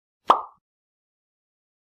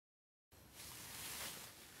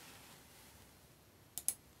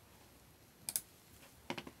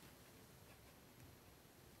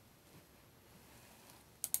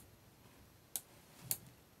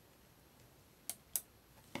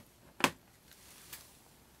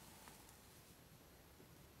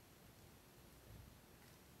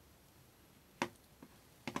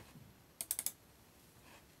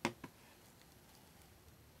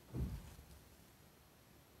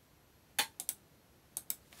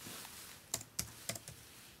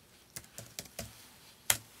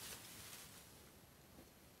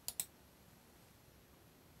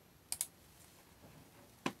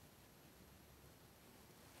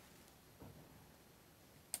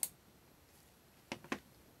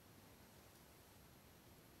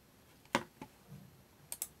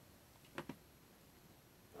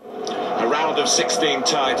of 16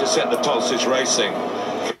 tie to set the pulses racing.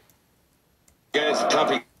 Here's the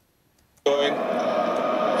clubby going.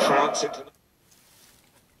 France into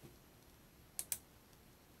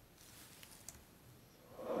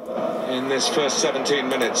in this first 17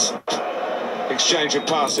 minutes. Exchange of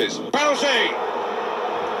passes. Penalty!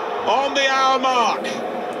 On the hour mark.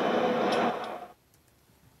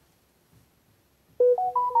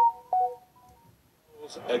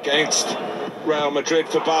 Against Real Madrid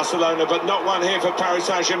for Barcelona, but not one here for Paris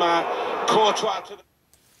Saint-Germain. Courtois to the...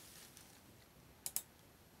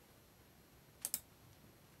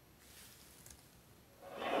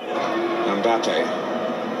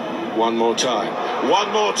 Mbappe. One more time.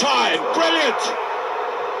 One more time. Brilliant!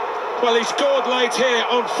 Well, he scored late here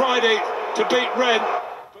on Friday to beat Rennes.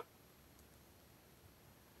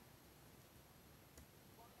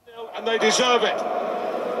 And they deserve it.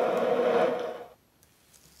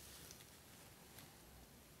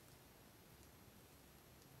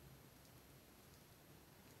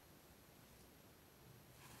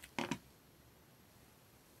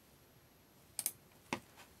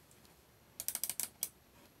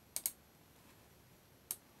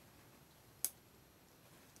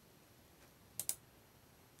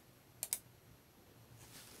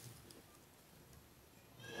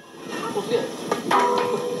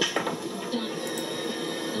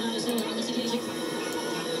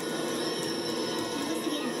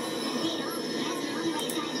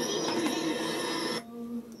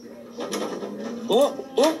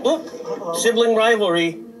 Oh, sibling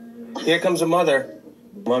rivalry. Here comes a mother.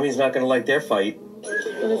 Mommy's not going to like their fight.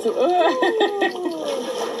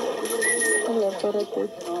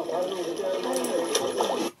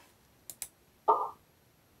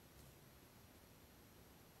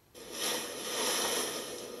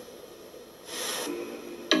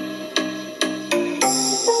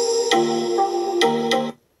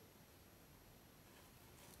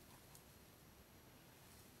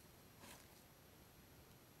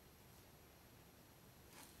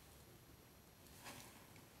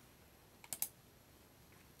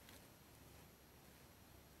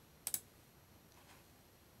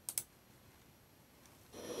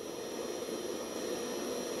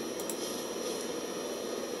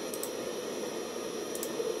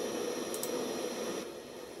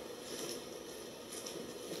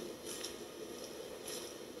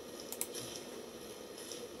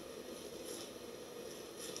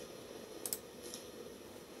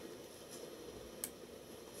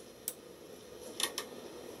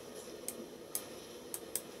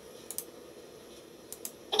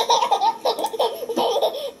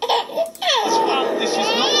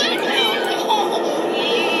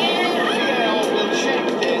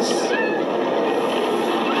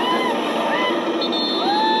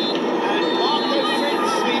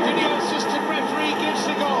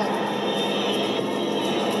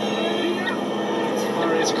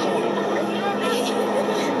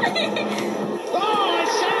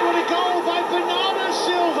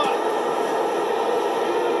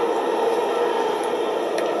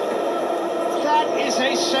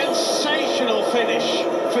 A sensational finish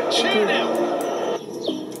for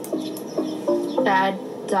 2-0. Bad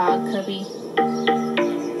dog, Cubby.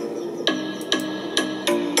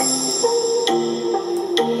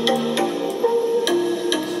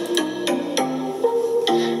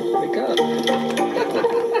 Wake up.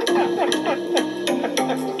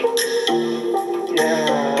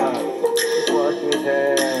 Yeah. Wash his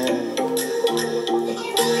hands.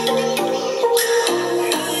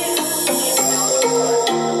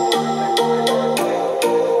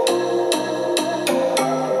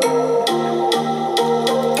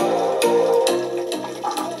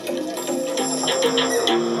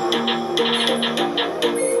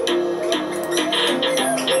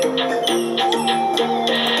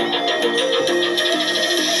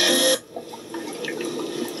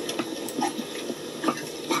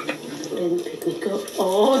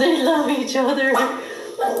 Oh, they love each other.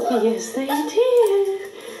 Yes, they do.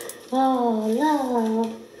 Oh,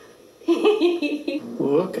 love.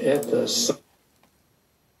 Look at the sun.